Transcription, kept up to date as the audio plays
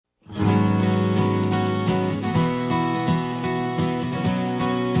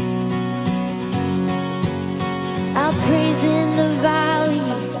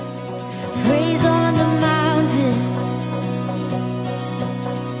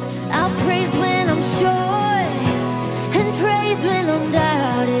I'm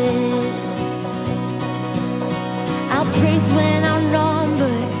doubted. I'll praise when I'm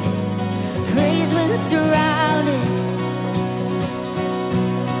numbered, praise when surrounded.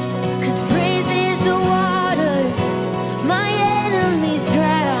 'Cause praise is the waters my enemies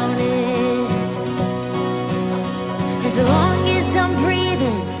drowning. As long as I'm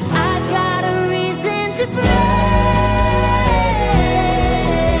breathing, I got a reason to praise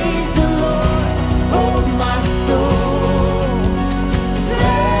the Lord, oh my soul.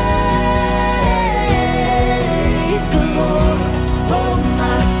 Praise the Lord, oh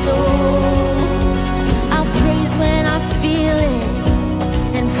my soul. I'll praise when I feel it,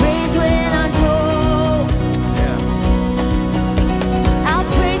 and praise when I don't. I'll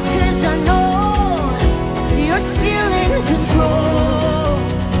praise 'cause I know you're still in control.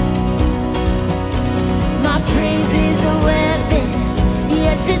 My praise is a weapon,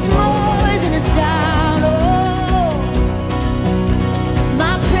 yes, it's more than a sound. Oh,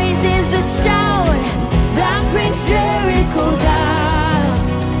 my praise is the shout that brings Jericho down.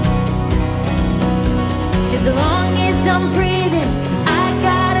 As long as I'm breathing, I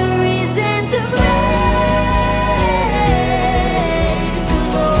got a reason to praise the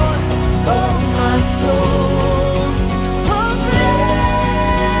Lord, oh my soul. Oh,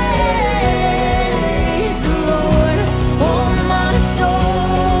 praise the Lord, oh my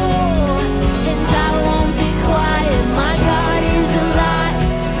soul. And I won't be quiet, my God is alive.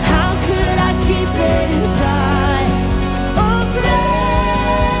 How could I keep it inside? Oh, praise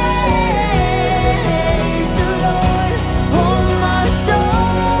the Lord, oh my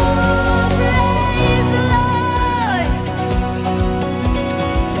soul. Praise the Lord.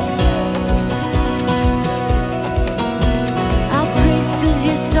 I'll praise 'cause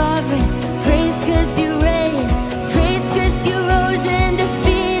you're sovereign, praise 'cause you reign, praise 'cause you rose and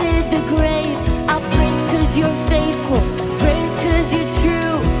defeated the grave. I'll praise 'cause you're faithful, praise 'cause you're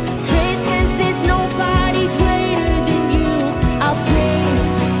true, praise 'cause there's nobody greater than you. I'll praise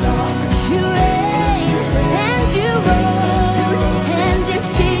you reign and you rose and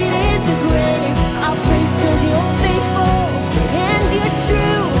defeated the grave. I'll praise 'cause you're faithful and you're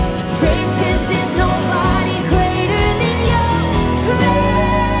true, praise 'cause there's nobody greater than you.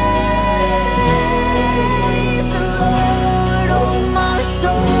 Praise the Lord, oh my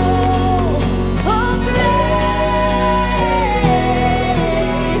soul. Oh, praise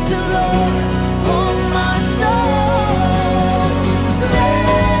the Lord, oh my soul. Praise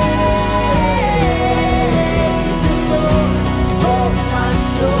the Lord, oh my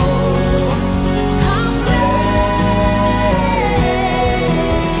soul. I'll praise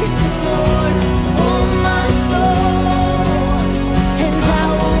the Lord, oh my soul. And I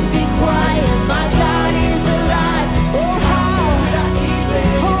won't be quiet, my God is alive. Oh, how I keep it.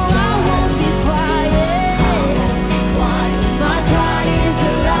 Oh, I won't be quiet. My God is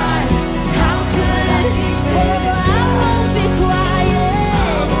alive. How could I keep it? Oh, I won't be quiet.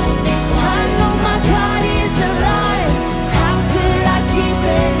 I know my God is alive. How could I keep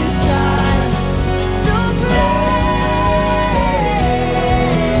it inside? So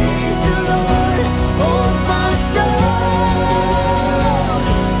praise the Lord, oh my soul.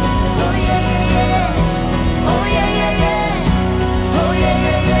 Oh yeah, yeah, yeah. Oh yeah, yeah, yeah. Oh yeah,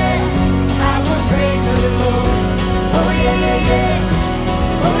 yeah, yeah. I will praise the Lord. Oh yeah, yeah,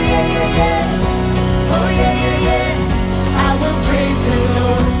 yeah. Oh yeah, yeah, yeah. Oh yeah, yeah, yeah. I will praise the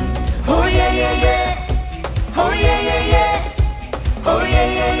Lord. Oh yeah, yeah, yeah. Oh yeah, yeah, yeah. Oh yeah,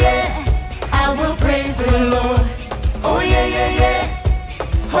 yeah, yeah. I will